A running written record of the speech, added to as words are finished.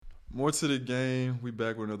More to the game. We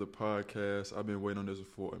back with another podcast. I've been waiting on this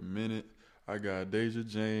for a minute. I got Dejza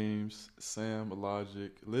James, Sam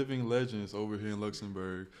Logic, living legends over here in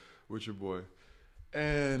Luxembourg with your boy.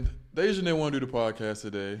 And Dejza didn't want to do the podcast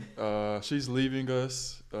today. She's leaving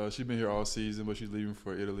us. She's been here all season, but she's leaving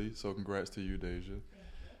for Italy. So congrats to you, Dejza.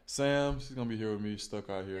 Sam, she's going to be here with me, stuck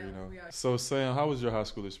out here, So, Sam, how was your high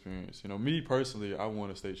school experience? Me personally, I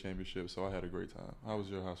won a state championship, so I had a great time. How was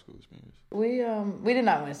your high school experience? We did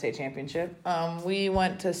not win a state championship. We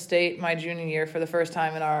went to state my junior year for the first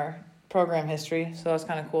time in our program history, so that was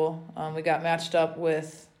kind of cool. We got matched up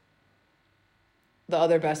with the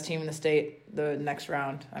other best team in the state the next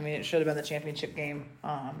round. I mean, it should have been the championship game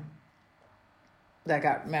that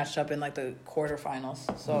got matched up in, the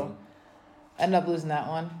quarterfinals, so... Ended up losing that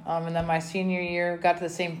one. And then my senior year got to the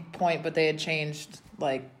same point, but they had changed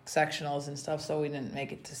sectionals and stuff, so we didn't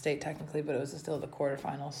make it to state technically, but it was still the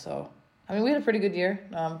quarterfinals. So, I mean, we had a pretty good year,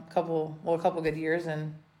 a couple good years,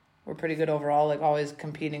 and we're pretty good overall, always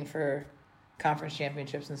competing for conference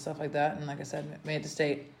championships and stuff like that. And like I said, made it to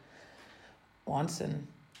state once, and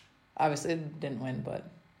obviously didn't win, but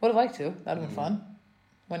would have liked to. That'd have been fun.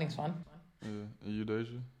 Winning's fun. Yeah. And you,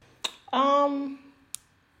 Dejza?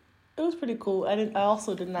 It was pretty cool. I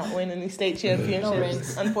also did not win any state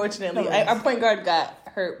championships, unfortunately. Our point guard got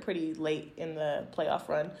hurt pretty late in the playoff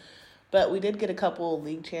run. But we did get a couple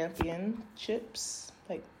league championships,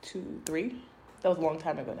 2, 3. That was a long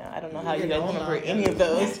time ago now. I don't know how you guys remember any of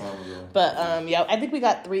those. But, I think we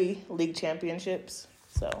got 3 league championships.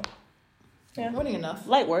 So, yeah. Winning enough.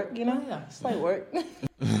 Light work, Yeah. Light work.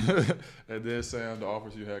 And then, Sam, the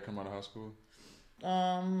offers you had come out of high school?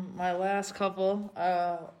 My last couple,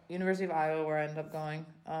 University of Iowa, where I ended up going,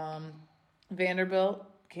 Vanderbilt,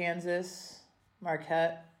 Kansas,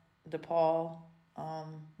 Marquette, DePaul,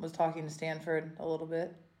 was talking to Stanford a little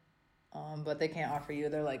bit, but they can't offer you.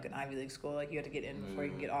 They're an Ivy League school. You have to get in before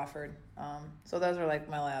you can get offered. So those are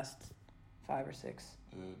my last 5 or 6.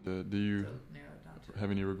 Do you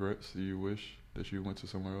have any regrets? Do you wish that you went to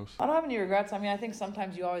somewhere else? I don't have any regrets. I mean, I think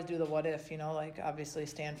sometimes you always do the what if, obviously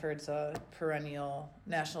Stanford's a perennial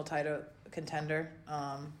national title contender.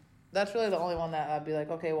 That's really the only one that I'd be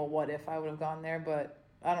okay, well, what if I would have gone there? But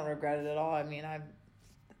I don't regret it at all. I mean,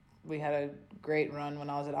 we had a great run when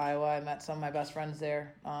I was at Iowa. I met some of my best friends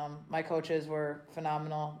there. My coaches were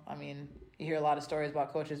phenomenal. I mean, you hear a lot of stories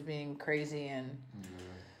about coaches being crazy and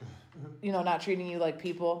not treating you like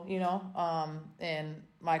people, and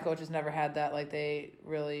my coaches never had that. They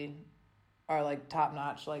really are top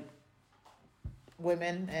notch,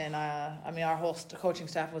 women. And I mean, our whole coaching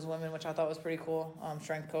staff was women, which I thought was pretty cool.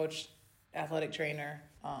 Strength coach, athletic trainer.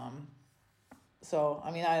 So,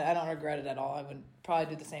 I mean, I don't regret it at all. I would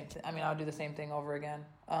probably do the same thing. I mean, I would do the same thing over again.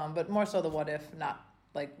 But more so the what if, not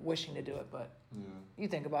wishing to do it, but you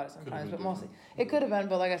think about it sometimes. But mostly, it could have been.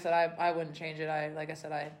 But like I said, I wouldn't change it.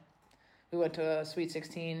 We went to a Sweet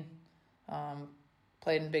 16,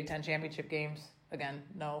 played in Big Ten championship games. Again,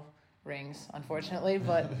 no rings, unfortunately,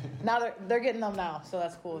 but now they're getting them now, so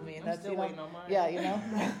that's cool with me. I'm still waiting on mine. Yeah,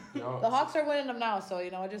 the Hawks are winning them now, so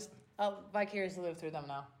I'll vicariously live through them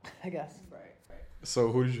now, I guess. Right. So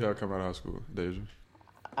who did you have come out of high school, Dejza?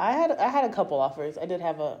 I had a couple offers. I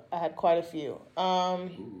had quite a few.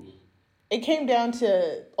 It came down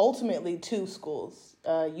to ultimately 2 schools,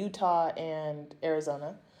 Utah and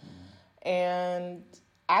Arizona. And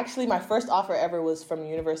actually, my first offer ever was from the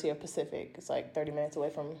University of Pacific. It's 30 minutes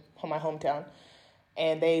away from my hometown.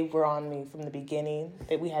 And they were on me from the beginning.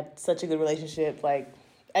 We had such a good relationship. I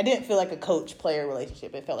didn't feel like a coach-player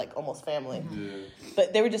relationship. It felt almost family. Yeah.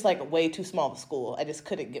 But they were just way too small of a school. I just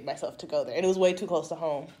couldn't get myself to go there. And it was way too close to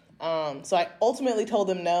home. So I ultimately told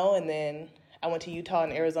them no. And then I went to Utah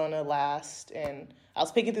and Arizona last. And I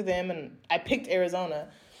was picking through them. And I picked Arizona.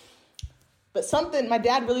 But my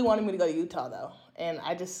dad really wanted me to go to Utah, though. And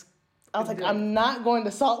I was like, I'm not going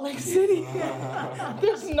to Salt Lake City.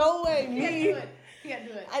 There's no way. Can't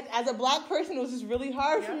do it. As a black person, it was just really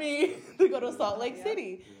hard for me to go to Salt Lake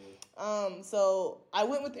City. So I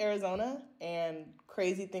went with Arizona, and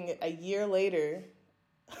crazy thing, a year later,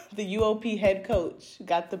 the UOP head coach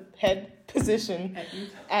got the head position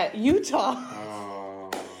at Utah.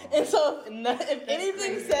 And so if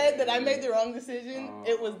anything said that I made the wrong decision,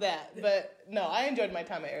 it was that. But no, I enjoyed my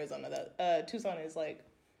time at Arizona. Tucson is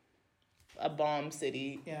a bomb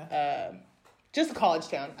city. Yeah. Just a college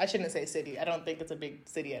town. I shouldn't say city. I don't think it's a big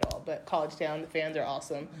city at all, but college town. The fans are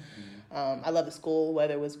awesome. I love the school.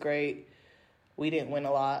 Weather was great. We didn't win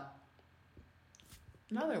a lot.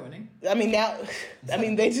 Now they're winning. I mean, they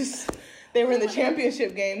were in the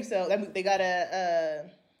championship game, so they got a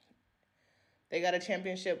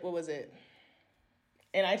championship. What was it?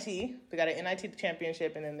 NIT. They got an NIT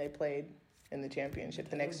championship, and then they played in the championship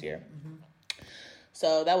the next year. Mm-hmm.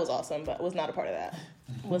 So that was awesome, but was not a part of that.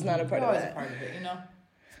 Was not a part of that. A part of it, you know?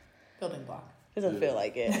 Building block. Doesn't feel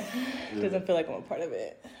like it. Doesn't feel like I'm a part of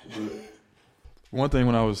it. One thing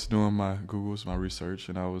when I was doing my Googles, my research,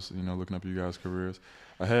 and I was, looking up you guys' careers,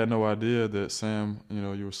 I had no idea that Sam,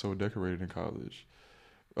 you were so decorated in college.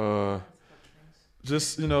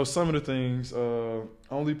 Just, some of the things.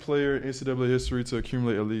 Only player in NCAA history to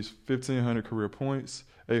accumulate at least 1,500 career points,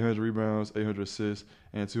 800 rebounds, 800 assists,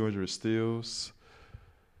 and 200 steals.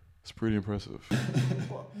 It's pretty impressive.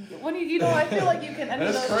 When I feel like you can.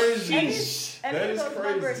 That's crazy. That is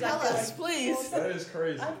crazy. Tell us, please. That is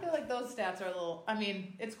crazy. I feel like those stats are a little. I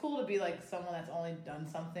mean, it's cool to be like someone that's only done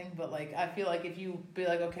something, but like I feel like if you be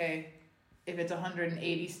like, okay, if it's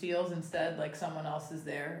 180 steals instead, like someone else is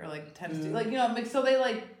there, or like 10 steals, like so they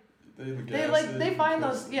like. They find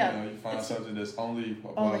those. Yeah. You find something that's only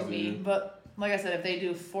me, but. Like I said, if they do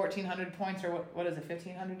 1,400 points, or what is it,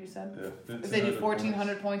 1,500 you said? Yeah, if they do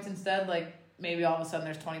 1,400 points instead, like, maybe all of a sudden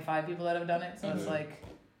there's 25 people that have done it. So it's like,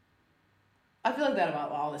 I feel like that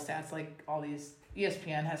about all the stats. Like, all these,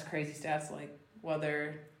 ESPN has crazy stats, like, when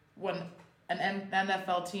an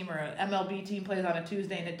NFL team or an MLB team plays on a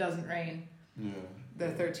Tuesday and it doesn't rain,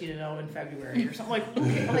 they're 13-0 in February or something. Like,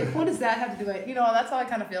 okay, like, what does that have to do with, that's how I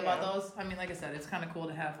kind of feel about those. I mean, like I said, it's kind of cool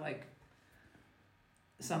to have, like,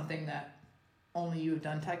 something that only you have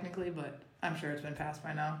done technically, but I'm sure it's been passed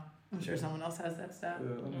by now. I'm sure someone else has that stat.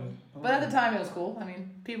 But at the time, it was cool. I mean,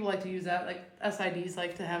 people like to use that. Like SIDs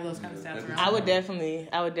like to have those kind of stats around. I would definitely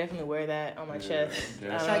wear that on my chest.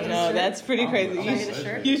 Yeah. I don't know. That's pretty crazy. Should I get a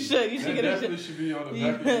shirt? You should get a shirt. Definitely should be on the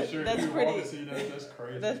back of your shirt. That's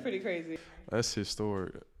crazy. That's pretty crazy. That's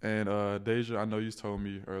historic. And Dejza, I know you told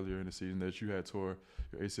me earlier in the season that you had tore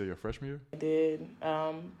your ACL your freshman year. I did.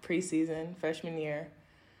 Preseason, freshman year.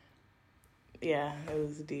 Yeah, it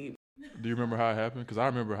was deep. Do you remember how it happened? Because I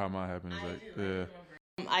remember how mine happened.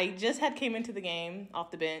 I just came into the game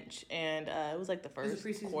off the bench, and it was like the first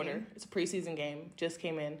quarter. Game? It's a preseason game. Just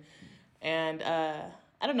came in, and I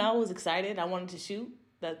don't know. I was excited. I wanted to shoot.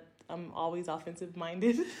 That I'm always offensive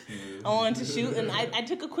minded. I wanted to shoot, and I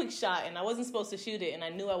took a quick shot, and I wasn't supposed to shoot it, and I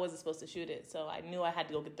knew I wasn't supposed to shoot it, so I knew I had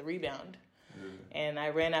to go get the rebound. And I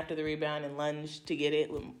ran after the rebound and lunged to get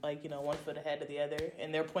it with, 1 foot ahead of the other.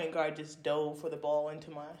 And their point guard just dove for the ball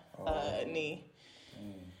into my knee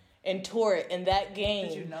and tore it. In that game.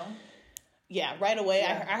 Did you know? Yeah, right away.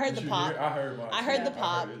 Yeah. I heard the pop. I heard the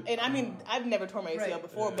pop. And I mean, I've never torn my ACL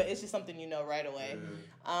before, but it's just something you know right away.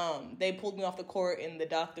 Yeah. They pulled me off the court, and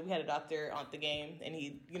we had a doctor on the game, and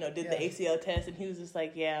he, did the ACL test, and he was just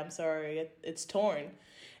like, yeah, I'm sorry, it's torn.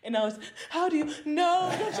 And I was, how do you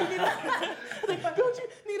know? Don't you need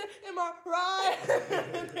an MRI?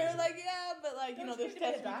 And they were like, yeah, but there's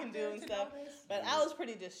tests we can do and stuff. But I was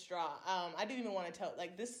pretty distraught. I didn't even want to tell,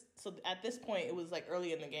 this. So at this point, it was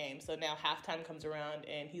early in the game. So now halftime comes around,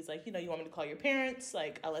 and he's like, you want me to call your parents?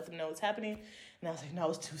 I'll let them know what's happening. And I was like, no, I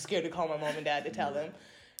was too scared to call my mom and dad to tell them.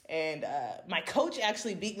 And my coach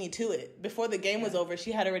actually beat me to it. Before the game was over,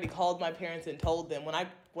 she had already called my parents and told them.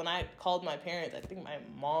 When I called my parents, I think my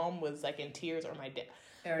mom was in tears, or my dad.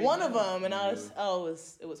 One of them, and it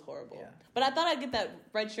was horrible. Yeah. But I thought I'd get that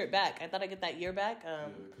red shirt back. I thought I'd get that year back.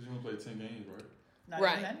 Because you only played 10 games, right? Not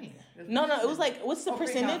right. Many. No, it was what's the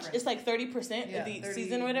percentage? It's 30% of the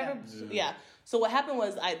season or whatever. Yeah. So what happened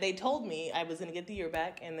was they told me I was going to get the year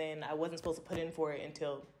back, and then I wasn't supposed to put in for it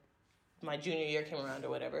until my junior year came around or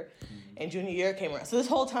whatever. And junior year came around. So this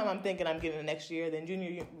whole time I'm thinking I'm getting the next year. Then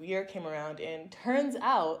junior year came around, and turns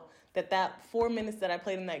out that 4 minutes that I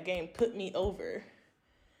played in that game put me over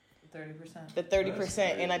 30%. The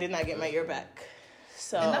 30%, and I did not get my year back.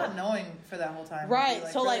 So and not knowing for that whole time, right?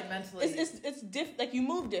 So really mentally, it's you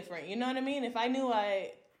move different. You know what I mean? If I knew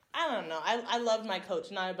I don't know. I loved my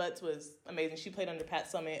coach. Nia Butts was amazing. She played under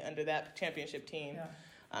Pat Summitt under that championship team.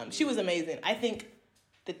 Yeah. She was amazing. I think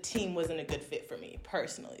the team wasn't a good fit for me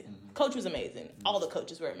personally. Mm-hmm. Coach was amazing. All the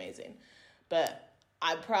coaches were amazing. But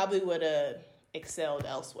I probably would have excelled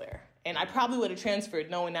elsewhere. And I probably would have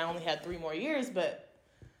transferred knowing I only had 3 more years, but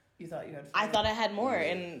you thought you had 4. I thought I had more.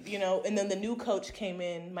 And, and then the new coach came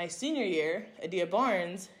in my senior year, Adia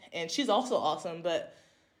Barnes, and she's also awesome, but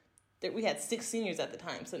we had 6 seniors at the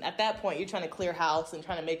time. So at that point, you're trying to clear house and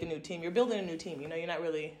trying to make a new team. You're building a new team. You're not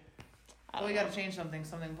really... Well, you got to change something.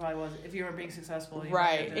 Something probably was... If you were being successful...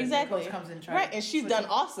 Right, exactly. The coach comes in and right, and she's done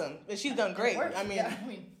awesome. And she's done great. I mean, yeah,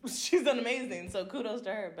 she's done amazing. So kudos to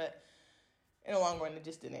her. But in the long run, it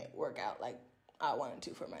just didn't work out like I wanted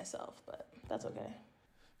to for myself. But that's okay.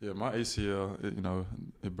 Yeah, my ACL,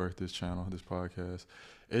 it birthed this channel, this podcast.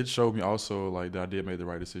 It showed me also like that I did make the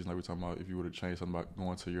right decision. Like we're talking about, if you would have changed something about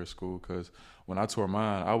going to your school, because when I tore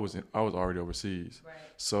mine, I was already overseas. Right.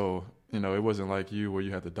 So it wasn't like you where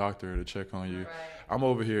you had the doctor to check on you. Right. I'm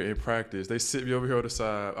over here in practice. They sit me over here on the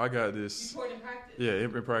side. I got this. You toured in practice. Yeah,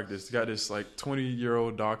 in practice. Got this like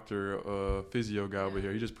 20-year-old doctor, physio guy over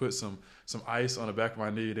here. He just put some ice on the back of my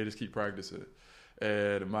knee. They just keep practicing.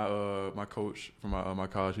 And my coach from my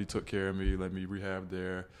college, he took care of me, let me rehab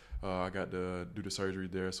there. I got to do the surgery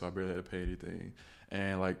there, so I barely had to pay anything.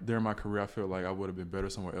 And like during my career, I feel like I would have been better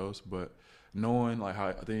somewhere else. But knowing like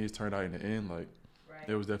how things turned out in the end, like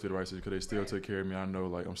it was definitely the right decision because they still took care of me. I know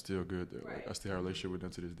like I'm still good there. Like I still have a relationship with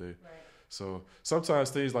them to this day. Right. So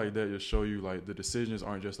sometimes things like that just show you like the decisions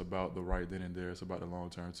aren't just about the right then and there. It's about the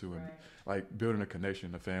long term too, and like building a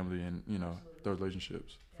connection, the family, and those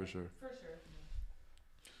relationships for sure. For sure.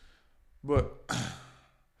 But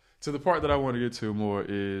to the part that I want to get to more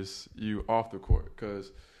is you off the court,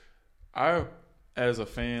 because I, as a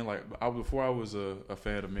fan, before I was a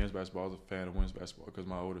fan of men's basketball, I was a fan of women's basketball because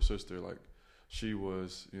my older sister, like, she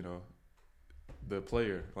was, the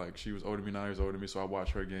player. Like, she was older than me, 9 years older than me, so I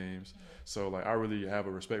watched her games. So, like, I really have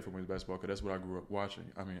a respect for women's basketball because that's what I grew up watching.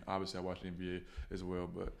 I mean, obviously I watched the NBA as well,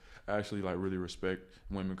 but I actually, like, really respect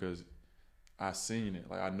women because I seen it.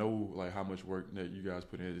 Like, I know, like, how much work that you guys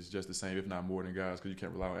put in is just the same, if not more than guys, because you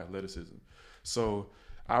can't rely on athleticism. So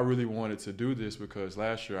I really wanted to do this because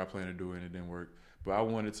last year I planned to do it and it didn't work. But I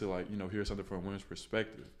wanted to, like, hear something from a women's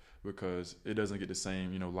perspective because it doesn't get the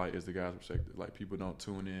same, light as the guys' perspective. Like, people don't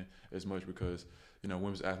tune in as much because,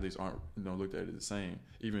 women's athletes aren't, looked at it the same,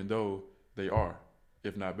 even though they are,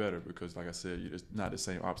 if not better, because, like I said, it's not the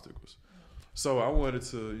same obstacles. So I wanted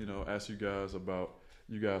to, ask you guys about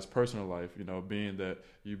you guys' personal life, being that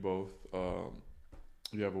you both,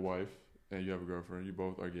 you have a wife and you have a girlfriend, you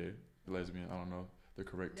both are gay, lesbian, I don't know the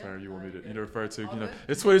correct term you want me to refer to,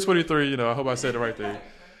 it's 2023, I hope I said the right thing.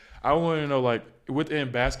 I want to know, like,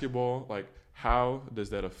 within basketball, like, how does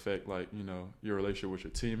that affect, like, your relationship with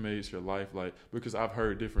your teammates, your life, like, because I've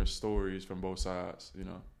heard different stories from both sides,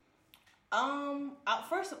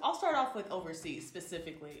 First, I'll start off with overseas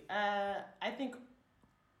specifically. I think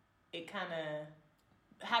it kind of,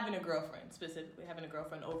 having a girlfriend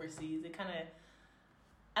overseas, it kind of,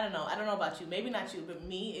 I don't know about you, maybe not you, but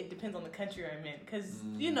me, it depends on the country I'm in, because,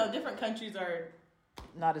 different countries are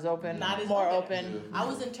not as open, more open. I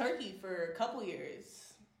was in Turkey for a couple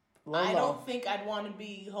years. I don't think I'd want to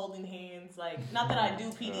be holding hands, like, not that I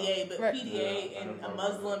do PDA, but PDA in a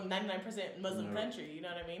Muslim, 99% Muslim country, you know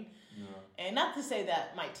what I mean? Yeah. And not to say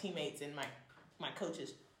that my teammates and my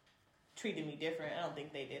coaches treated me different. I don't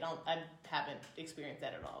think they did. I haven't experienced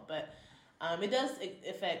that at all. But it does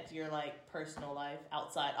affect your, like, personal life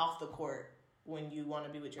outside, off the court, when you want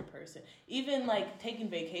to be with your person. Even, like, taking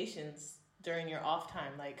vacations during your off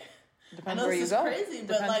time, like, depends I know where this you is go. crazy,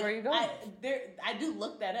 but, like, I do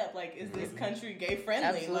look that up. Like, is this country gay friendly?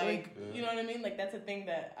 Absolutely. Like, you know what I mean? Like, that's a thing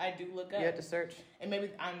that I do look up. You have to search. And maybe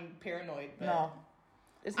I'm paranoid, but no,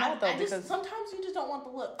 it's not though, because sometimes you just don't want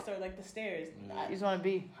the looks or, like, the stares. you just want to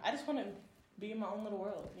be. I just want to be in my own little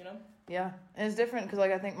world, Yeah, and it's different because,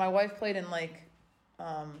 like, I think my wife played in, like,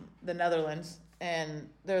 the Netherlands, and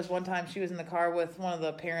there was one time she was in the car with one of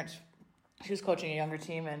the parents. She was coaching a younger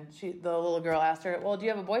team, and the little girl asked her, well, do you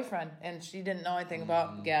have a boyfriend? And she didn't know anything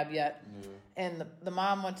about Gab yet. Yeah. And the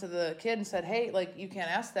mom went to the kid and said, hey, like, you can't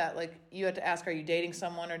ask that. Like, you have to ask, are you dating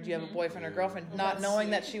someone, or do you have a boyfriend or girlfriend? Not knowing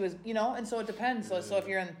that she was, and so it depends. So if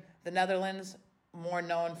you're in the Netherlands, more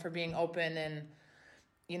known for being open and,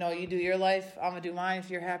 you do your life, I'm going to do mine. If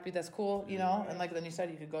you're happy, that's cool, And, like, then you said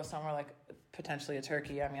you could go somewhere like potentially a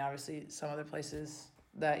Turkey. I mean, obviously some other places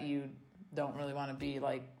that you don't really want to be,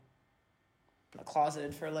 like,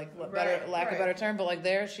 closeted, for lack of a better term, but, like,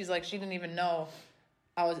 there she's like, she didn't even know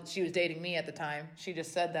she was dating me at the time. She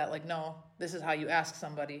just said that, like, no, this is how you ask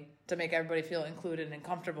somebody to make everybody feel included and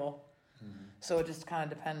comfortable. So it just kind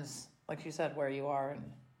of depends, like you said, where you are. And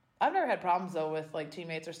I've never had problems though with, like,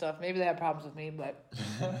 teammates or stuff. Maybe they had problems with me, but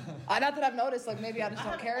not that I've noticed. Like, maybe I just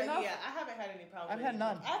don't care enough. Yeah, I haven't had any problems. I've had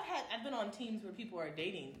none. I've been on teams where people are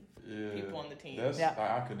dating people on the team.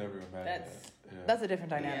 I could never imagine that. That's a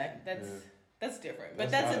different dynamic. That's different,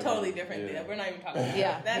 but that's a totally different deal. We're not even talking about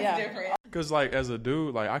that. That's different. Because, like, as a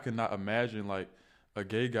dude, like, I could not imagine, like, a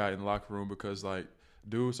gay guy in the locker room because, like,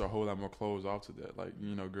 dudes are a whole lot more closed off to that. Like,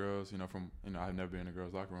 girls, from, I've never been in a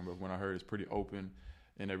girl's locker room, but when I heard it's pretty open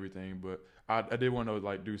and everything. But I did want to,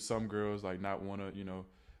 like, do some girls, like, not want to,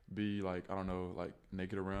 be, like, I don't know, like,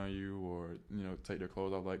 naked around you or, take their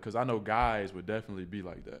clothes off. Like, because I know guys would definitely be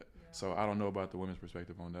like that. Yeah. So I don't know about the women's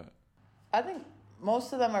perspective on that. I think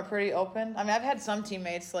most of them are pretty open. I mean, I've had some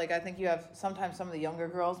teammates, like, I think you have sometimes some of the younger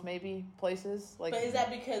girls, maybe, places. Like, but is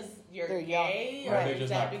that because they're gay? Young. Or they're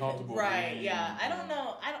just not comfortable. Right, yeah. I don't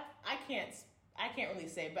know. I can't really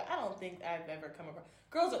say, but I don't think I've ever come across...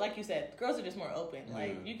 Girls are, like you said, girls are just more open.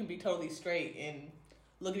 Like, you can be totally straight and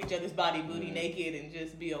look at each other's booty naked and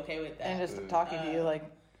just be okay with that. And just talking to you like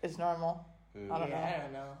it's normal. I don't know. I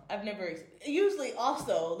don't know. I've never... Usually,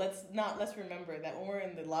 also, let's remember that when we're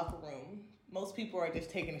in the locker room, most people are just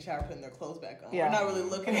taking a shower, putting their clothes back on. Yeah. We're not really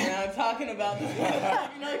looking around talking about this.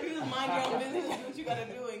 You just mind your own business, do what you gotta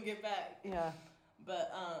do, and get back. Yeah.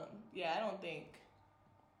 But I don't think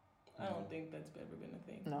that's ever been a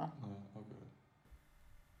thing. No. Okay.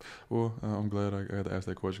 Well, I'm glad I had to ask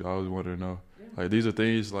that question. I always wanted to know. Yeah. Like, these are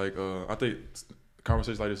things like I think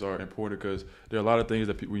conversations like this are important because there are a lot of things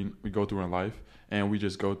that we go through in life, and we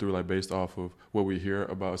just go through like based off of what we hear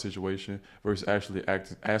about a situation versus actually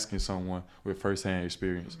asking someone with firsthand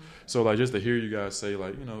experience. Mm-hmm. So like just to hear you guys say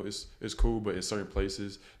like, it's cool, but in certain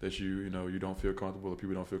places that you don't feel comfortable or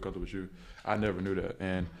people don't feel comfortable with you, I never knew that,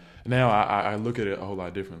 and now I look at it a whole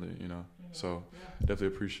lot differently, So definitely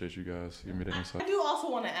appreciate you guys giving me that insight. I do also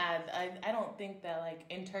want to add, I don't think that like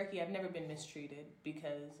in Turkey I've never been mistreated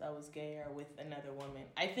because I was gay or with another woman.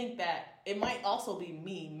 I think that it might also be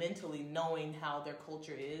me mentally knowing how their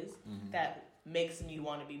culture is that makes me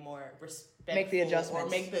want to be more respectful. Make the adjustments. Or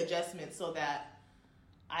make the adjustments so that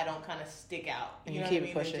I don't kind of stick out. And you keep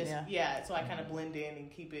it pushing, so I kind of blend in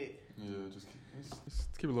and keep it. Yeah, just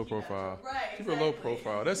keep a low profile. Right. Keep a low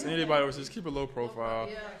profile. That's anybody else. Just keep a low profile.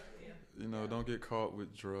 Yeah. Don't get caught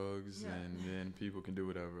with drugs, and then people can do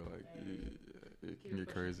whatever. Like, it can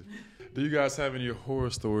get crazy. Do you guys have any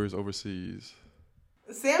horror stories overseas?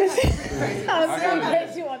 Sam has crazy.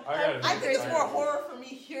 I think it's more horror for me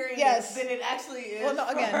hearing this than it actually is. Well,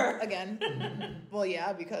 no, again. Well,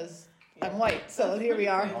 yeah, because I'm white, so here we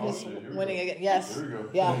are, just winning again. Yes. Here we go.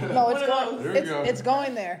 Yeah. No, it's going. It's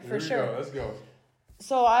going there for sure. Let's go.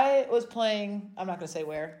 So I was playing. I'm not going to say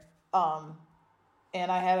where. And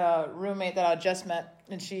I had a roommate that I just met,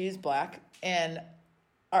 and she's black. And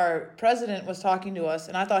our president was talking to us,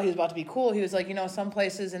 and I thought he was about to be cool. He was like, some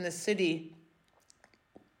places in this city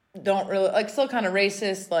don't really, like, still kind of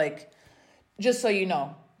racist, like, just so you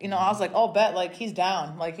know. I was like, oh, bet, like, he's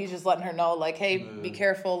down. Like, he's just letting her know, like, hey, be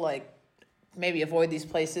careful, like, maybe avoid these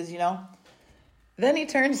places, Then he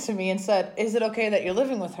turns to me and said, is it okay that you're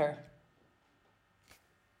living with her?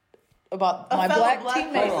 About my black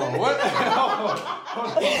teammate. Hold on, what?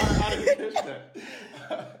 I didn't catch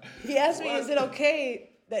that. He asked me, is it okay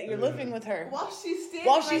that you're living with her? While she's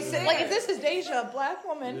standing like, if this is Dejza, a black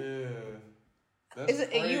woman. Yeah. That's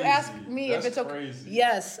crazy. You asked me if it's okay. Crazy.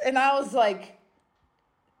 Yes. And I was like...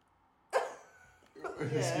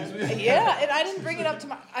 Excuse me? Yeah, and I didn't bring it up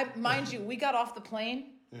to mind you, we got off the plane,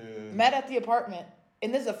 met at the apartment,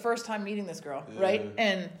 and this is the first time meeting this girl, right?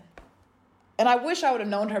 And I wish I would have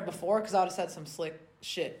known her before because I would have said some slick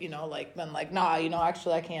shit, like been like, nah,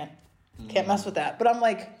 actually I can't mess with that. But I'm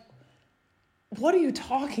like, what are you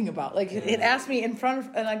talking about? Like it asked me in front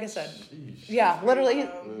of, and like I said, literally.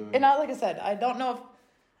 And like I said, I don't know if,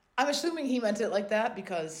 I'm assuming he meant it like that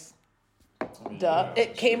because,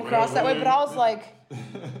 it came across that way. But I was like,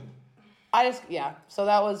 so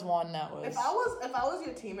that was one that was. If I was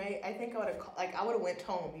your teammate, I think I would have went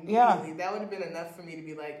home immediately. Yeah. That would have been enough for me to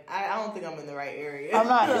be like, I don't think I'm in the right area. I'm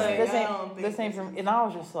not. This ain't for me. And I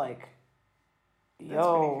was just like,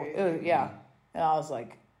 yo, and I was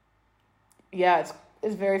like, yeah,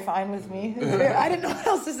 it's very fine with me. I didn't know what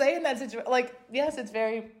else to say in that situation. Like, yes, it's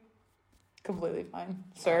very completely fine,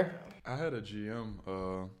 sir. I had a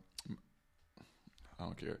GM. I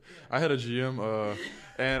don't care. I had a GM,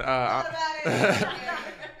 and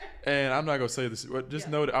and I'm not gonna say this, but just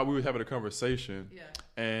know that we were having a conversation,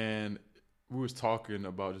 and we was talking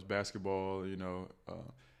about just basketball,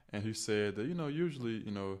 and he said that usually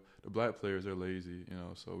the black players are lazy,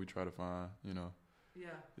 so we try to find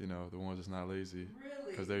the ones that's not lazy,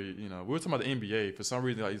 because they're we were talking about the NBA for some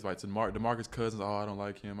reason. Like, he's like DeMarcus Cousins. Oh, I don't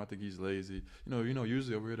like him. I think he's lazy.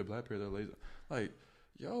 Usually over here the black players are lazy. Like,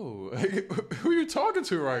 yo, who are you talking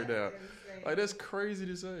to right now? Like, that's crazy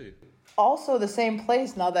to say. Also, the same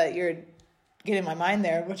place, now that you're getting my mind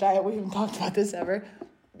there, which we haven't talked about this ever.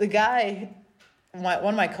 The guy,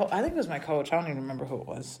 one of my I think it was my coach. I don't even remember who it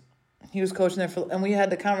was. He was coaching there and we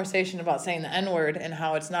had the conversation about saying the N-word and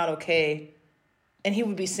how it's not okay. And he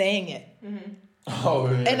would be saying it. Mm-hmm. Oh,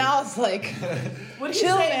 man. And I was like, would he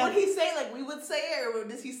say like we would say it, or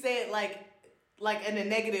does he say it like in a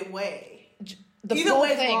negative way? Either way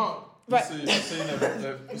is wrong. Right. You seen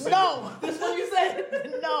that No, that's what you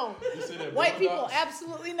said. No. You see that White people, Boondocks?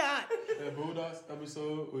 absolutely not. That Boondocks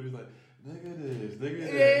episode where he's like, nigga this, nigga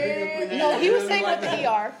that, Yeah. nigga please. No, he was saying with the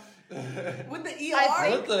ER. With the ER?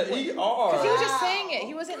 I think- With the ER. Because he was just saying it.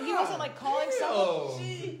 He wasn't like calling someone. Oh.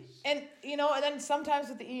 And and then sometimes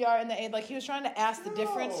with the ER and the aid, like he was trying to ask the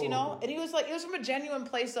difference, and he was like, it was from a genuine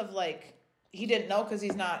place of like he didn't know because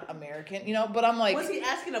he's not American, But I'm like, was he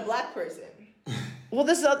asking a black person? well,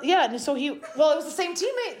 this is and so it was the same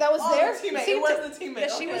teammate that was there. The teammate. Same It was the teammate.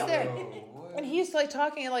 Yeah, she was there, Oh, and he's like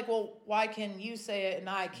talking and like, well, why can you say it and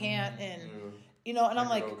I can't? And and I'm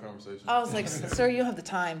like, I was like, sir, you don't have the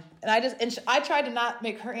time. And I tried to not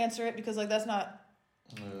make her answer it because like that's not.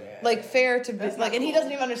 Like fair to be like, and he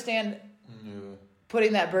doesn't even understand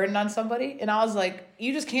putting that burden on somebody. And I was like,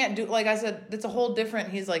 you just can't do. Like I said, it's a whole different.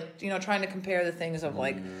 He's like, trying to compare the things of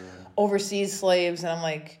like overseas slaves, and I'm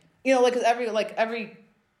like, like 'cause every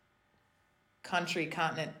country,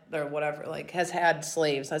 continent, or whatever, like has had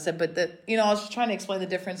slaves. I said, but I was just trying to explain the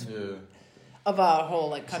difference. Of a whole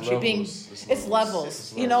like country being, it's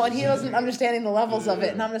levels, and he wasn't understanding the levels of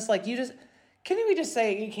it, and I'm just like, can we just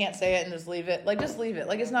say you can't say it and just leave it? Like, just leave it.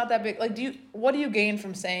 Like, it's not that big. Like, what do you gain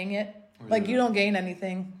from saying it? Like, you don't gain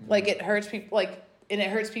anything. Like, it hurts people. Like, and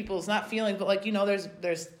it hurts people's not feelings, but like,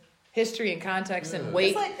 there's history and context and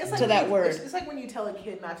weight to that word. It's like when you tell a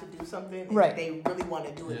kid not to do something, and right? They really want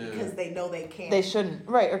to do it because they know they can't. They shouldn't,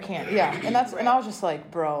 right? Or can't. Yeah, and that's and I was just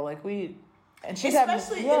like, bro, like we. And she's and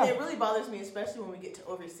it really bothers me, especially when we get to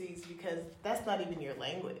overseas, because that's not even your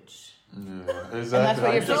language. Yeah, exactly. And that's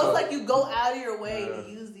what you're so it's like you go out of your way to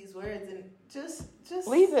use these words, and just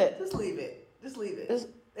leave it. Just leave it. Just leave it.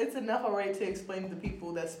 It's enough already to explain to the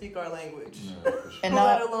people that speak our language. Yeah, sure. And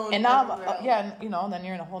now, then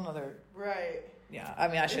you're in a whole nother. Right. Yeah, I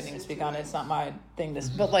mean, I shouldn't even speak on it. It's not my thing.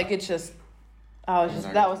 But like, it's just. I was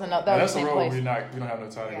just that was another. That was the same place. We don't have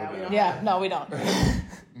no time to go down. Yeah, no, we don't.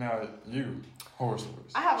 Now horror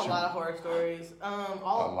stories. I have a lot of horror stories. A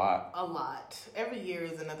lot. A lot. Every year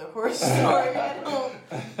is another horror story at home.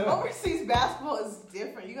 Overseas basketball is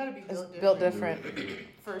different. You got to be built different.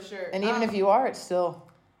 For sure. And even if you are, it's still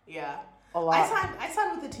a lot. I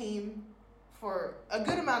signed with the team for a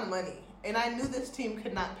good amount of money. And I knew this team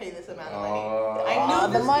could not pay this amount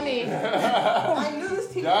of money. I knew this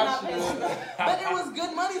team could not pay this money. But it was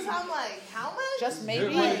good money, so I'm like, how much? Just maybe.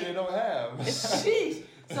 Good money they don't have. Sheesh.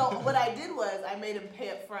 So what I did was I made him pay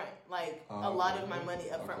up front, like a lot of my money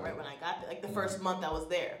up front right when I got there, like the first month I was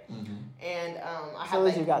there. And I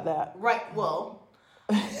had you got that. Right, well,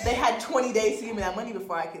 they had 20 days to give me that money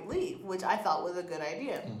before I could leave, which I thought was a good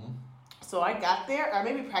idea. So I got there, I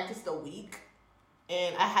maybe practiced a week.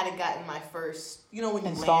 And I hadn't gotten my first, when you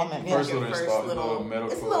installment, land, your first little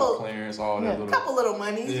medical clearance, all that little couple little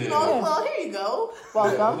monies, well, here you go.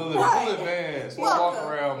 Welcome. A little advance. We'll walk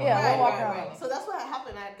around. We'll walk around. So that's what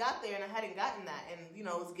happened. I got there and I hadn't gotten that, and it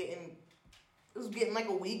was getting like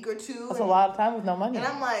a week or two. That's a lot of time with no money. And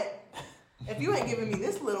I'm like, if you ain't giving me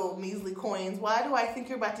this little measly coins, why do I think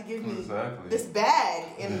you're about to give me this bag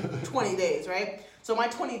in 20 days, right? So my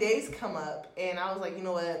 20 days come up, and I was like, you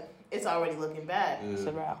know what? It's already looking bad.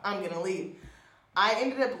 I'm going to leave. I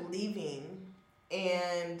ended up leaving,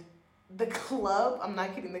 and the club, I'm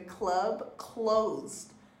not kidding, the club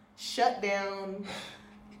closed, shut down,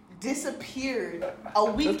 disappeared a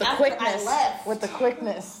week after I left. With the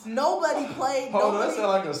quickness. Nobody played. That sound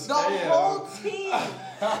like a scam. The whole team.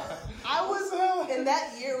 I was in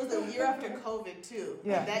that year. It was a year after COVID too.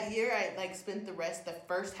 Yeah. And that year, I spent the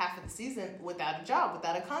first half of the season without a job,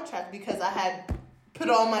 without a contract, because I had put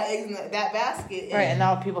all my eggs in that basket. Right, and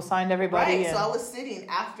now people signed everybody. Right, so I was sitting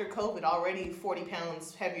after COVID already 40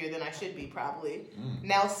 pounds heavier than I should be probably.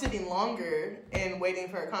 Now sitting longer and waiting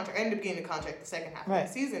for a contract. I ended up getting a contract the second half of the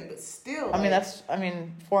season, but still. I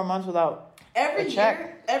mean, 4 months without every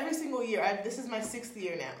year, every single year. This is my 6th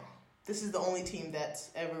year now. This is the only team that's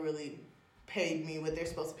ever really paid me what they're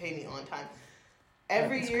supposed to pay me on time.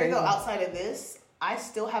 Every year, though, outside of this, I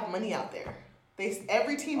still have money out there.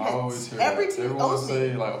 Every team has. Every team Everyone owes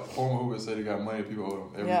say, me. like, former Hoopers say they got money, people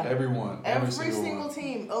owe them. Everyone. Every single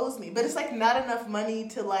team owes me. But it's like not enough money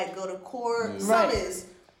to like go to court. Yeah. Some is.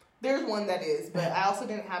 There's one that is. But I also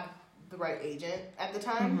didn't have the right agent at the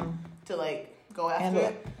time to like go after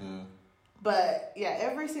it. Yeah. But yeah,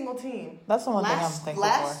 every single team. That's the one thing I'm thankful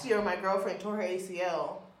Last year, my girlfriend tore her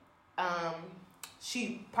ACL.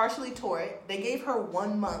 She partially tore it. They gave her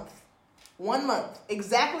 1 month. 1 month.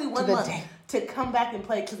 Exactly 1 month. To come back and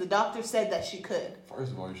play because the doctor said that she could.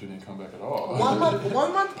 First of all, you shouldn't come back at all. 1 month.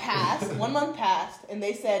 1 month passed. 1 month passed, and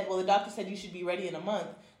they said, "Well, the doctor said you should be ready in a month."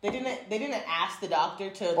 They didn't ask the doctor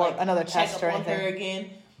to or another check test up or on anything. her again.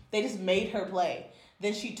 They just made her play.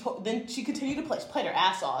 Then she continued to play. She played her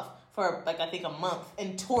ass off for like I think a month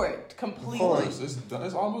and tore it completely. Of course,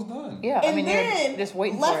 it's almost done. Yeah, and then you're just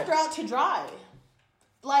waiting left for her out to dry.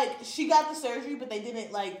 Like, she got the surgery, but they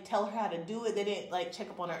didn't, like, tell her how to do it. They didn't, like, check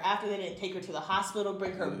up on her after. They didn't take her to the hospital,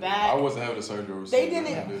 bring her back. I wasn't having the surgery. They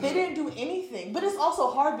didn't do anything. But it's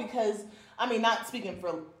also hard because, I mean, not speaking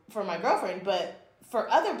for my girlfriend, but for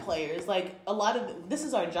other players, like, a lot of, this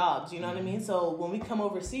is our jobs, you know what I mean? So when we come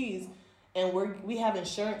overseas and we have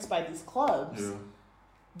insurance by these clubs,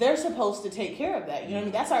 they're supposed to take care of that. You know what I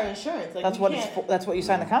mean? That's our insurance. Like, that's what you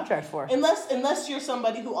signed the contract for. Unless you're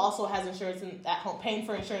somebody who also has insurance at home, paying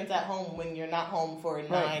for insurance at home when you're not home for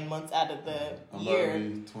 9 months out of the year.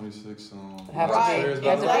 I'm about to be 26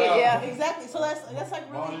 right. Exactly. So that's like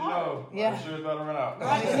really hard. Yeah. Insurance about to run out.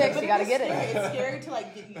 Right. You gotta get it. It's scary to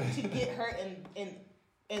like get hurt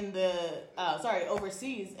in the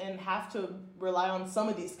overseas and have to rely on some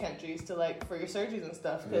of these countries to like for your surgeries and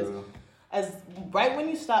stuff because. As right when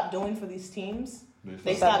you stop doing for these teams,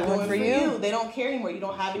 they stop doing for you. They don't care anymore. You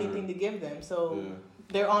don't have anything to give them. So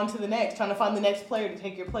they're on to the next, trying to find the next player to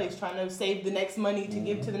take your place, trying to save the next money to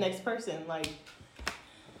give to the next person. Like,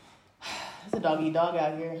 it's a dog-eat-dog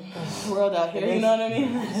out here. World out here, you know what I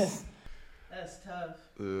mean? That's tough.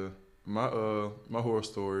 Yeah. My horror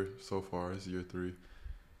story so far is year 3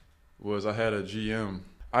 was I had a GM.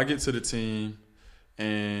 I get to the team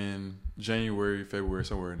in January, February,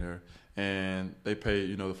 somewhere in there. And they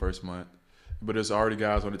pay, the first month. But there's already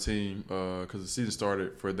guys on the team because the season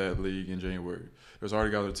started for that league in January. There's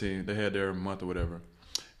already guys on the team. They had their month or whatever.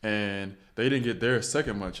 And they didn't get their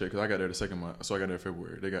second month check because I got there the second month. So I got there in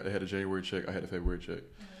February. They had a January check. I had a February check.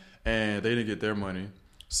 Mm-hmm. And they didn't get their money.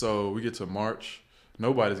 So we get to March.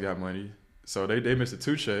 Nobody's got money. So they missed the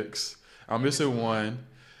 2 checks. I'm missing 1.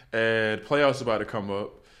 And playoffs about to come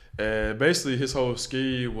up. And basically his whole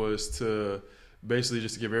scheme was to basically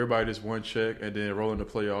just to give everybody this 1 check and then roll in the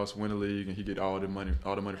playoffs, win the league, and he get all the money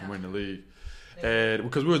from winning the league. And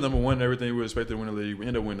because we were number 1 and everything, we were expected to win the league. We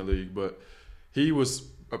ended up winning the league, but he was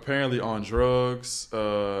apparently on drugs.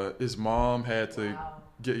 His mom had to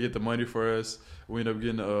get the money for us. We ended up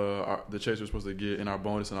getting the checks we were supposed to get and our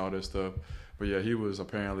bonus and all that stuff. But yeah, he was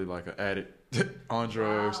apparently like an addict on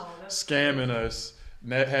drugs, scamming us.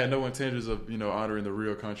 Had no intentions of honoring the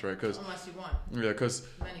real contract unless you want. Yeah, because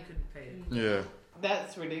money couldn't pay it. Yeah,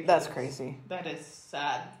 that's ridiculous. That's crazy. That is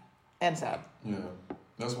sad. And sad. Yeah,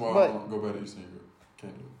 that's why I don't go back to Eastern Europe.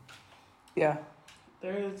 Can't do it. Yeah.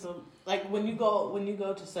 There is when you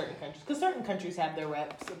go to certain countries, because certain countries have their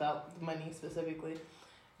reps about money specifically.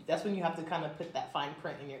 That's when you have to kind of put that fine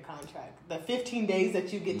print in your contract. The 15 days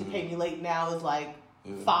that you get to pay me late now is like.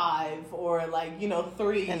 5 or 3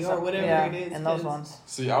 or whatever it is. And those ones.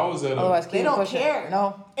 See, I was at otherwise they don't care.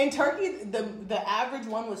 No. In Turkey, the average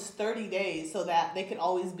one was 30 days, so that they could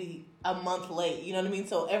always be a month late. You know what I mean?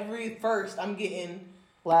 So every first, I'm getting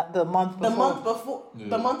the month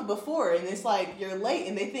before, and it's like you're late,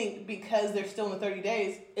 and they think because they're still in the 30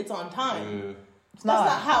 days, it's on time. Yeah. That's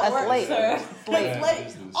not how it works, late. sir. It's late. It's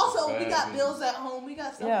late. Also, we got bills at home. We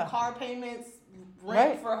got stuff for car payments.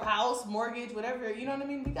 Rent for a house, mortgage, whatever. You know what I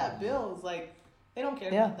mean? We got bills. Like, they don't care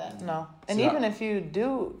about that. No. And even if you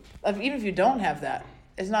don't have that,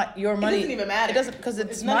 it's not your money. It doesn't even matter. It doesn't, because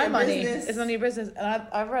it's my money. Business. It's none of your business. And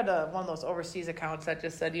I've read one of those overseas accounts that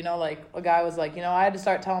just said, a guy was like, I had to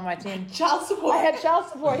start telling my team. Child support. I had child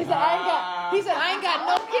support. He said, I ain't got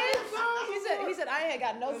no kids. He said, I ain't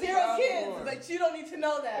got no 0 kids. But you don't need to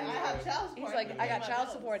know that. I have child support. He's like, I got child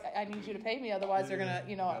support. I need you to pay me. Otherwise, they're going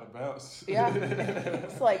to, Gotta bounce. Yeah.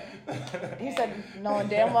 It's like, he said, knowing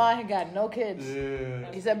damn well I ain't got no kids.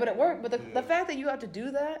 Yeah. He said, but it worked. But the fact that you have to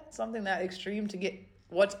do that, something that extreme to get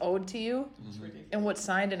what's owed to you and what's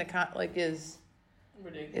signed in a is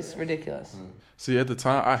ridiculous. It's ridiculous. See, at the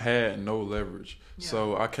time, I had no leverage. Yeah.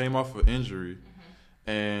 So I came off of injury,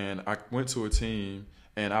 and I went to a team,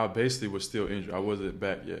 and I basically was still injured. I wasn't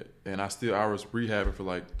back yet. And I was rehabbing for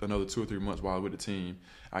like another 2 or 3 months while I was with the team.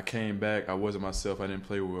 I came back. I wasn't myself. I didn't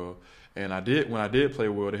play well. And when I did play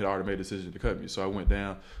well, they had already made a decision to cut me. So I went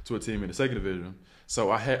down to a team in the 2nd division. So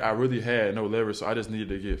I really had no leverage. So I just needed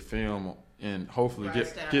to get film and hopefully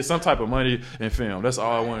get some type of money and film. That's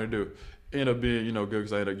all I wanted to do. Ended up being, good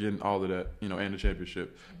because I ended up getting all of that, and the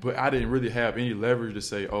championship. But I didn't really have any leverage to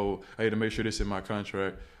say, oh, I had to make sure this in my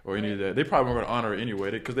contract or any of that. They probably weren't going to honor it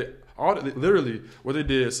anyway because literally what they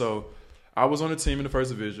did. So I was on the team in the 1st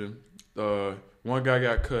division. One guy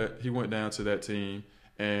got cut. He went down to that team,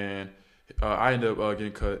 and I ended up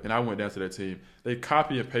getting cut, and I went down to that team. They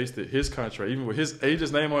copy and pasted his contract, even with his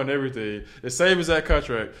agent's name on it and everything. The same as that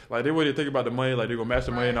contract. Like, they wouldn't think about the money. Like, they're going to match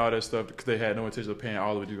the money and all that stuff because they had no intention of paying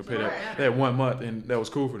all of it. You could pay that. They had 1 month, and that was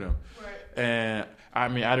cool for them. Right. And, I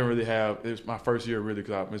mean, I didn't really have – it was my first year, really,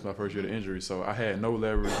 because I missed my first year of injury. So, I had no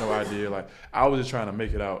leverage, no idea. Like, I was just trying to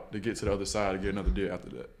make it out to get to the other side to get another deal after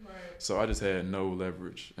that. Right. So, I just had no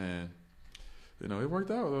leverage. And – it worked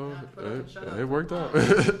out, though. It worked out.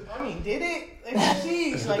 I mean, did it?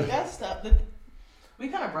 Jeez, like, that stuff. We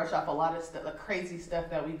kind of brush off a lot of stuff, like crazy stuff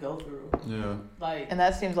that we go through. Yeah. Like, and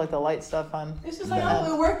that seems like the light stuff on. It's just like,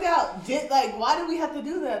 oh, it worked out. Why did we have to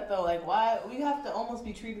do that, though? Like, why? We have to almost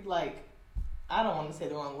be treated like, I don't want to say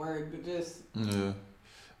the wrong word, but just. Yeah.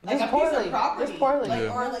 Like just a piece of property. Just poorly. Like,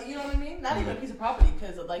 or, like, you know what I mean? Not even a piece of property,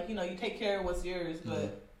 because, like, you take care of what's yours,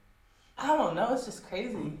 but I don't know. It's just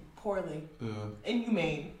crazy. Poorly. Yeah.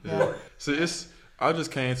 Inhumane. Yeah. See, I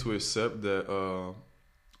just came to accept that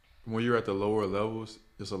when you're at the lower levels,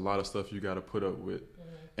 there's a lot of stuff you got to put up with.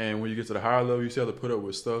 And when you get to the higher level, you still have to put up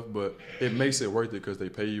with stuff, but it makes it worth it because they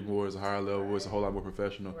pay you more. It's a higher level. It's a whole lot more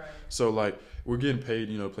professional. Right. So, like, we're getting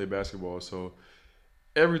paid, to play basketball. So,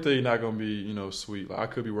 everything not going to be, sweet. Like, I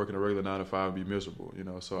could be working a regular 9 to 5 and be miserable,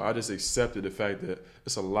 So, I just accepted the fact that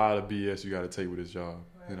it's a lot of BS you got to take with this job.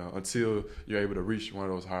 Until you're able to reach one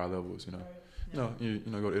of those higher levels, Right. Yeah. You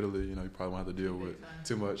go to Italy, you probably won't have to deal with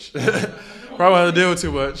too much. Probably won't have to deal with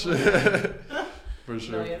too much. For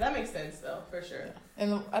sure. No, yeah, that makes sense, though, for sure.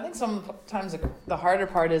 And I think sometimes the harder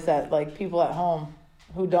part is that, like, people at home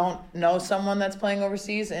who don't know someone that's playing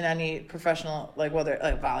overseas in any professional, like, whether,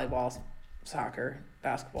 like, volleyball, soccer,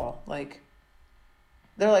 basketball, like,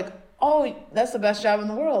 they're like, oh, that's the best job in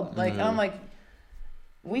the world. Like, and I'm like,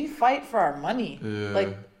 we fight for our money. Yeah.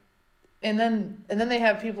 Like, and then they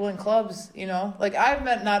have people in clubs, like, I've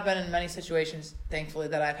not been in many situations, thankfully,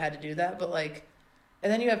 that I've had to do that, but, like,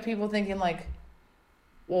 and then you have people thinking, like,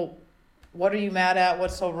 well, what are you mad at?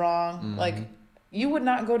 What's so wrong? Mm-hmm. Like, you would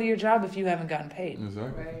not go to your job if you haven't gotten paid.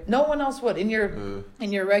 Exactly. Right. No one else would in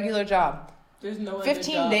your regular job. There's no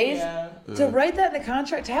 15 days to write that in the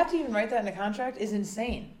contract. To have to even write that in the contract is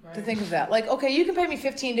insane. Right. To think of that. Like, okay, you can pay me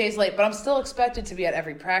 15 days late, but I'm still expected to be at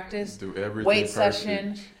every practice, do everything, weight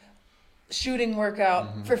session, shooting workout.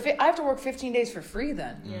 I have to work 15 days for free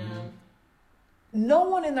then. Yeah. No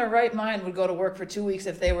one in their right mind would go to work for 2 weeks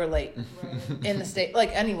if they were late in the state,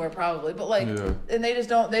 like anywhere probably, but like, and they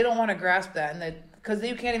don't want to grasp that, and because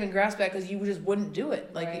you can't even grasp that because you just wouldn't do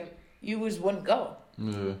it. Like, you just wouldn't go.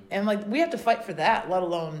 Yeah. And like, we have to fight for that, let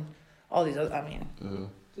alone all these other,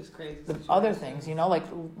 just crazy. The other things, like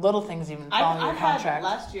little things even following your contract.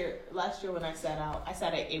 Last year when I sat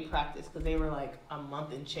at a practice because they were like a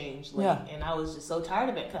month and change late, and I was just so tired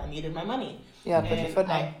of it because I needed my money. Yeah, put your foot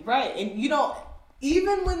down. Right, and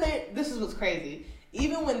even when this is what's crazy,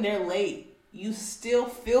 even when they're late, you still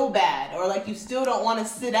feel bad, or like you still don't want to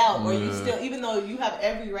sit out, or you still, even though you have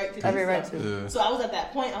every right to do so. Yeah. So I was at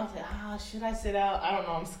that point, I was like, should I sit out? I don't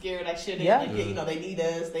know, I'm scared, I shouldn't. Yeah. Like, they need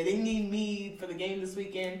us, they need me for the game this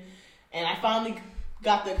weekend, and I finally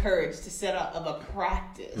got the courage to set out of a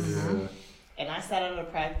practice. Mm-hmm. And I sat out of a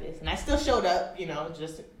practice, and I still showed up,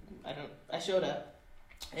 I showed up.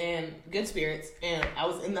 And good spirits, and I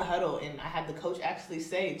was in the huddle, and I had the coach actually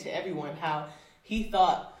say to everyone how he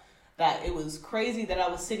thought that it was crazy that I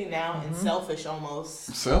was sitting down and selfish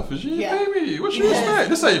almost. Selfish? Yeah, baby. What you expect?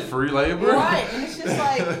 This ain't free labor. Right, and it's just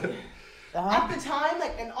like, at the time,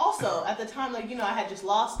 like, and also at the time, like, I had just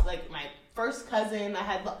lost, like, my first cousin.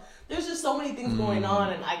 There's just so many things going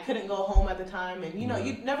on, and I couldn't go home at the time, and, you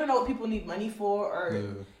never know what people need money for, or...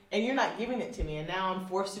 Yeah. And you're not giving it to me, and now I'm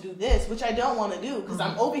forced to do this, which I don't want to do, because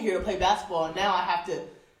I'm over here to play basketball, and now I have to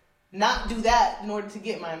not do that in order to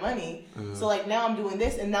get my money. So, like, now I'm doing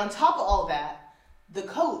this, and on top of all that, the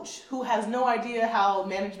coach, who has no idea how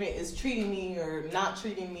management is treating me or not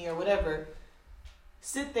treating me or whatever,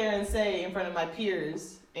 sit there and say in front of my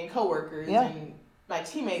peers and coworkers and my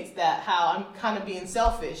teammates that how I'm kind of being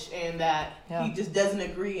selfish and that he just doesn't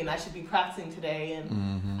agree and I should be practicing today,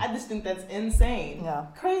 and I just think that's insane. Yeah,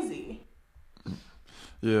 crazy.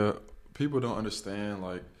 Yeah, people don't understand,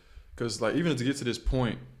 like, because like even to get to this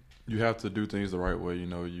point, you have to do things the right way.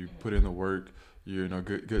 You put in the work. You're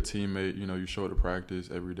good teammate. You show up to practice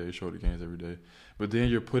every day, show up to games every day. But then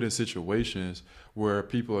you're put in situations where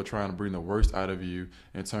people are trying to bring the worst out of you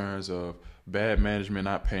in terms of bad management,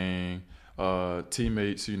 not paying.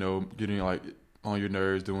 Teammates, getting like on your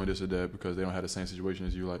nerves, doing this or that because they don't have the same situation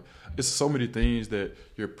as you. Like, it's so many things that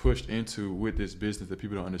you're pushed into with this business that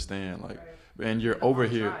people don't understand. Like, and you're over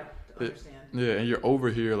here. Yeah, and you're over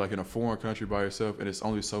here like in a foreign country by yourself, and it's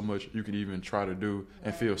only so much you can even try to do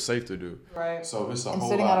and feel safe to do. Right. So it's a and whole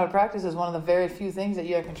sitting lot. out of practice is one of the very few things that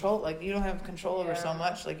you have control. Like you don't have control over so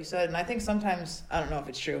much, like you said. And I think sometimes, I don't know if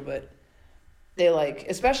it's true, but they like,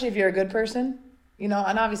 especially if you're a good person, you know,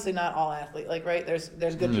 and obviously not all athlete, like, right? There's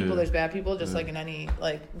good people, there's bad people, just like in any,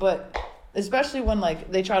 like, but especially when like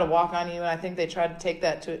they try to walk on you, and I think they try to take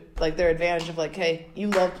that to like their advantage of like, hey, you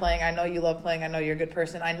love playing, I know you love playing, I know you're a good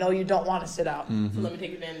person, I know you don't want to sit out, So let me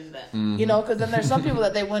take advantage of that. you know, because then there's some people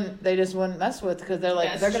that they just wouldn't mess with because they're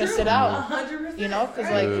like, they're gonna sit out, 100%, you know, because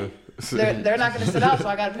like they're not gonna sit out, so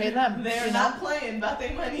I gotta pay them. They're not playing about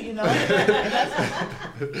their money, you know, and that's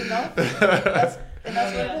what it is.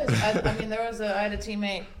 I mean, I had a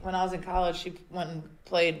teammate when I was in college. She went and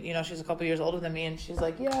played. You know, she's a couple years older than me, and she's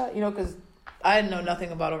like, yeah, you know, because I didn't know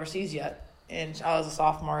nothing about overseas yet, and I was a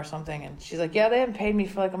sophomore or something, and she's like, yeah, they haven't paid me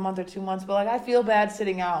for like a month or 2 months, but like I feel bad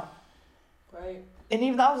sitting out. Right. And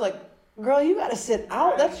even I was like, girl, you gotta sit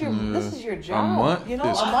out. That's your this is your job. A month, you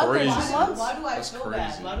know, is a month crazy. or 2 months. Why do I That's feel crazy.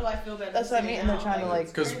 bad? Why do I feel bad? That's what I mean, and they're trying to like.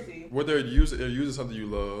 Because what they're using something you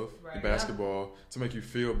love, Right. basketball, to make you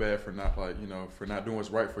feel bad for not like for not doing what's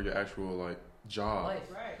right for your actual like job. Life.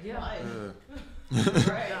 Right. Yeah.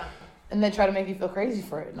 Right. And they try to make you feel crazy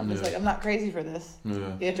for it. And I'm just like, I'm not crazy for this. Yeah.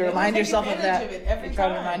 You have to remind yourself of that. Every You try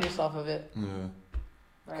to time. remind yourself of it. Yeah.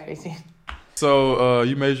 Right. Crazy. So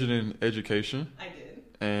you majored in education I did.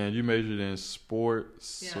 and you majored in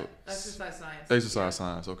sports. exercise science. Exercise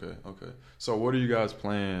science. Okay. So what are you guys'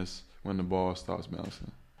 plans when the ball stops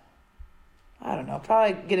bouncing? I don't know.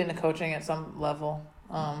 Probably get into coaching at some level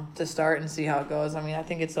to start and see how it goes. I mean, I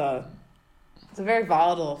think it's a very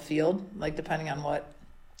volatile field, like depending on what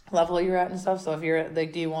level you're at and stuff. So if you're at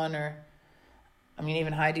like D1 or, I mean,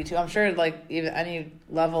 even high D2, I'm sure like even any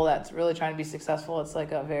level that's really trying to be successful, it's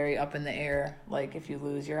like a very up in the air, like if you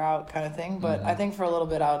lose, you're out kind of thing. But I think for a little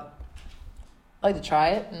bit, I'd like to try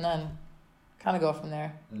it and then kind of go from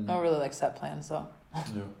there. No really like set plans, so Yeah.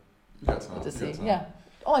 You got time. to You got see. time. Yeah,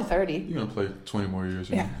 only 30. You're gonna play 20 more years.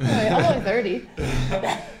 Yeah, I'm only 30.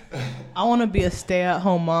 I want to be a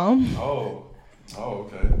stay-at-home mom. Oh,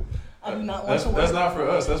 okay. I do not want to work. That's not for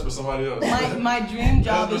us. That's for somebody else. My dream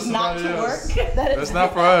job That's is for not to somebody work. else. That's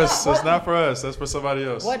not for us. That's not for us. That's for somebody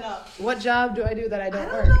else. What job do I do that I I don't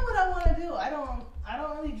don't work? know what I want to do. I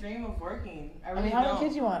don't really dream of working. I I really mean, how don't. many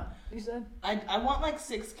kids you want? You said. I want like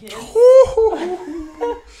 6 kids.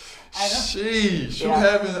 Sheesh, you Yeah.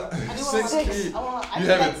 having I do 6 want kids. I want. I You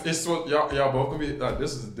think having? that's- It's what y'all both gonna be. Like,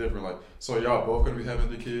 this is different. Like, so y'all both gonna be having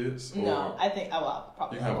the kids? Or No, I think I will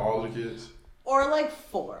probably. you can have all the kids. Or like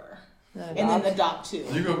 4, and then adopt 2.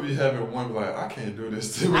 You gonna be having one like, I can't do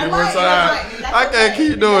this too I many more might, times. and that's I can't okay.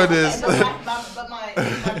 keep doing That's this. okay. But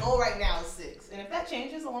my goal right now is 6, and if that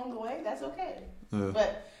changes along the way, that's okay. Yeah.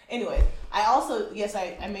 But anyway, I also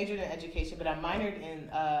I majored in education, but I minored in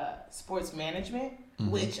sports management,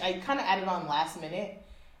 which I kind of added on last minute,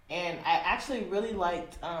 and I actually really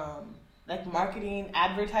liked like marketing,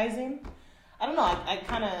 advertising. I don't know. I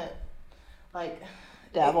kind of like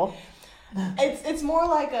Dabble. It's more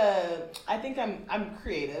like I think I'm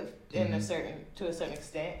creative to a certain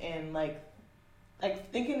extent, and like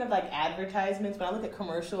thinking of like advertisements. When I look at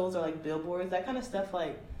commercials or like billboards, that kind of stuff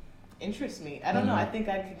like interests me. I don't know. I think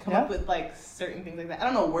I could come up with like certain things like that. I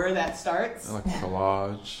don't know where that starts. Like a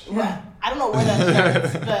collage. Yeah. I don't know where that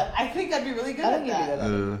starts, but I think I'd be really good I at think you'd be that.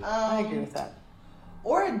 good at it. I agree with that.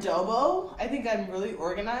 Or adobo. I think I'm really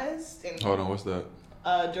organized and Hold on, what's that?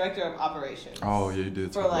 director of operations. Oh yeah, you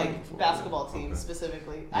did. For talk about it like before. basketball Yeah. teams Okay.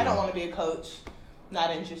 specifically. Yeah. I don't want to be a coach. Not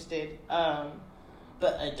interested.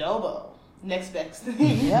 But adobo. Next best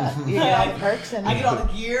thing. Yeah, you get all the perks and I get all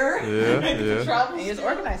the gear. Yeah, the yeah. travel. you just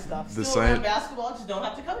organize stuff. The Still same- run basketball, just don't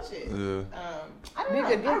have to coach it. Yeah. I don't Be a know.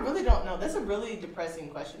 good I gig. really don't know. That's a really depressing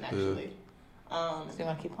question, actually. So you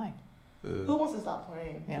want to keep playing. Who wants to stop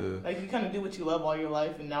playing? Yeah. Like you kind of do what you love all your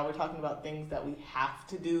life, and now we're talking about things that we have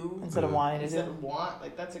to do Instead of wanting to instead do. of want.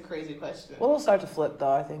 Like that's a crazy question. Well, it'll start to flip though.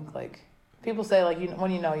 I think like people say like when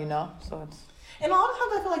you know, you know. So it's And a lot of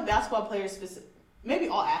times I feel like basketball players, maybe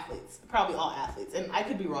all athletes, probably all athletes, and I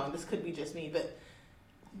could be wrong. This could be just me, but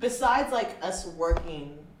besides like us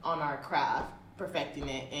working on our craft, perfecting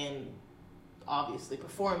it, and obviously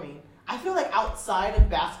performing, I feel like outside of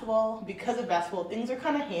basketball, because of basketball, things are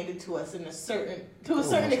kind of handed to us in a certain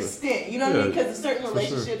extent. You know what I mean? Because certain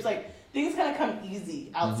relationships, like things kind of come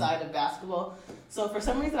easy outside of basketball. So for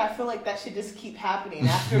some reason, I feel like that should just keep happening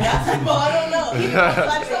after basketball. I don't know.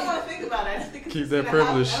 I just don't want to think about it. I just think it's Keep just that gonna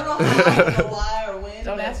privilege. happen. I don't know how, I don't know why or when.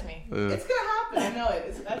 don't but ask me. It's gonna happen. I know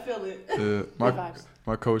it. I feel it. Yeah. Good vibes.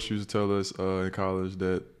 My coach used to tell us in college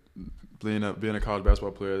that being a college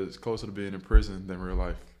basketball player is closer to being in prison than real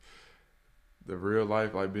life. The real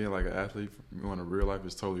life, like being like an athlete, going to real life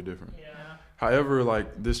is totally different. Yeah. However,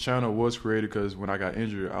 like this channel was created because when I got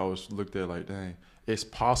injured, I was looked at like, dang, it's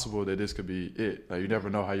possible that this could be it. Like you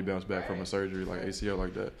never know how you bounce back from a surgery like ACL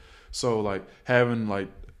like that. So like having like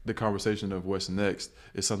the conversation of what's next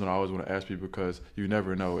is something I always want to ask people because you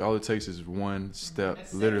never know. All it takes is one step,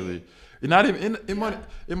 literally. It not even it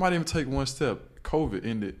might even take one step. COVID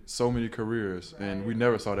ended so many careers, and we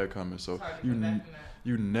never saw that coming. So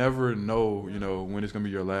you never know, you know, when it's gonna be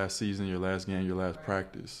your last season, your last game, your last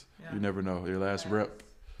practice. Yeah. You never know your last rep.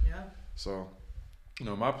 Yeah. So, you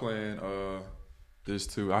know, my plan is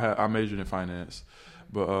to I majored in finance,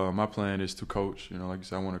 but my plan is to coach. You know, like you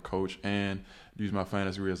said, I want to coach and use my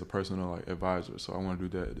finance degree as a personal like advisor. So I want to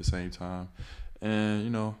do that at the same time, and you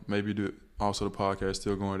know, maybe do also the podcast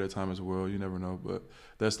still going at that time as well. You never know, but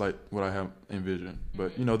that's like what I have envisioned.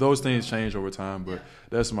 But you know, those things change over time. But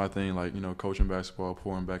that's my thing, like you know, coaching basketball,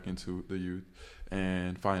 pouring back into the youth,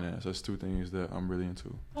 and finance. That's two things that I'm really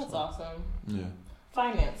into. That's awesome. Yeah.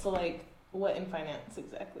 Finance. So like, what in finance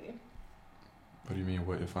exactly? What do you mean?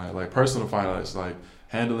 What in finance? Like personal finance, like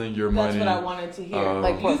handling your money. That's what I wanted to hear.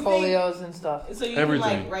 Like portfolios and stuff. So you everything.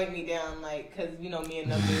 can like write me down, like, cause you know me and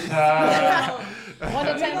numbers. 1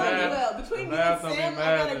 to 10. Between me and Sam,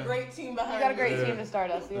 I got a great team behind me. You got a great team to start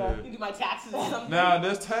us. Yeah. You do my taxes or something. Nah,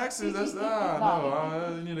 that's taxes. That's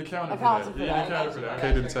no. You need an accountant for that. You need an accountant for that. I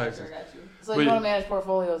can't do the taxes. So you want to manage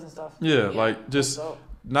portfolios and stuff. Yeah, like just.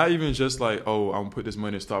 Not even just like, oh, I'm gonna put this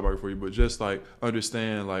money in stock market for you, but just like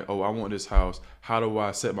understand, like, oh, I want this house. How do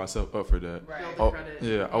I set myself up for that? Right. Oh,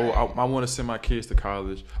 yeah. Right. Oh, I want to send my kids to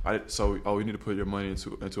college. You need to put your money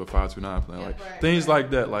into a 529 plan, like things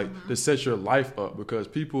like that, like to set your life up because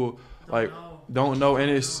people don't know, and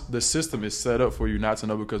it's the system is set up for you not to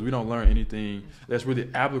know because we don't learn anything that's really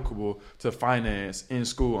applicable to finance in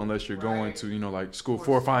school unless you're going to, you know, like school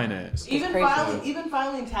for finance. Even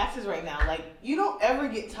filing taxes right now, like you don't ever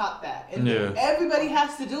get taught that, and everybody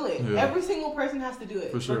has to do it. Yeah. Every single person has to do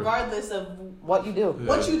it, regardless of what you do. Yeah.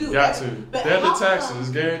 What you do. Got to. They're the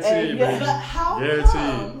taxes, guaranteed. But how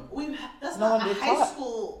come that's not a high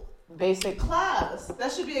school basic class?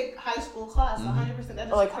 That should be a high school class, 100%. That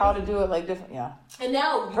is like crazy. how to do it, like different, And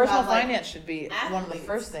now personal finance should be one of the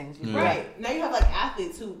first things. Right now, you have like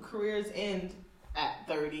athletes who careers end at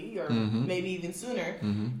 30 or maybe even sooner,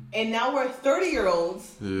 and now we're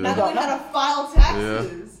 30-year-olds not knowing how to file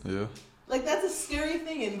taxes. Yeah. Like that's a scary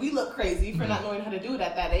thing, and we look crazy for not knowing how to do it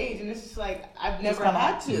at that age. And it's just like I've never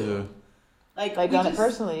had to. Yeah. Like done it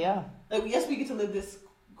personally, Like yes, we get to live this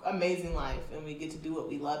amazing life and we get to do what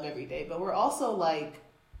we love every day, but we're also like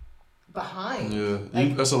behind.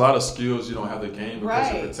 That's a lot of skills you don't have to gain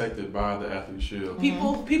because you're protected by the athlete shield.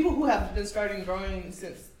 People who have been starting growing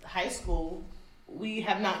since high school, we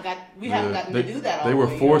haven't gotten to do that. They were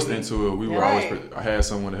forced into it. We were always had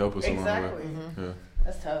someone to help us along the way. Yeah,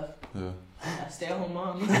 that's tough. Stay at home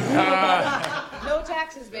mom. No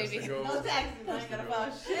taxes, baby. No taxes. I ain't gotta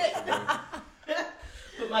file shit.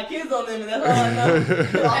 Put my kids on them, and that's all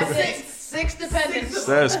I know. Six dependents.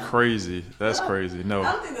 That's crazy. No.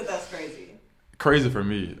 I don't think that's crazy. Crazy for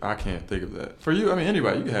me. I can't think of that. For you, I mean,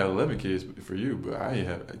 anybody, you can have 11 kids for you, but I ain't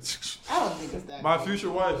have. I don't think it's that. My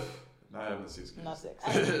future wife, not having 6 kids. Not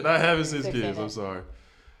 6. Not having 6 kids. I'm sorry.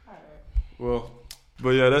 All right. Well, but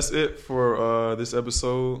yeah, that's it for this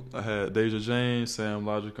episode. I had Dejza James, Sam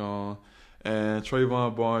Logic on. And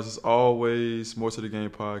Trayvon Barnes, as always, More to the Game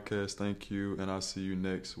podcast. Thank you, and I'll see you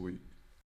next week.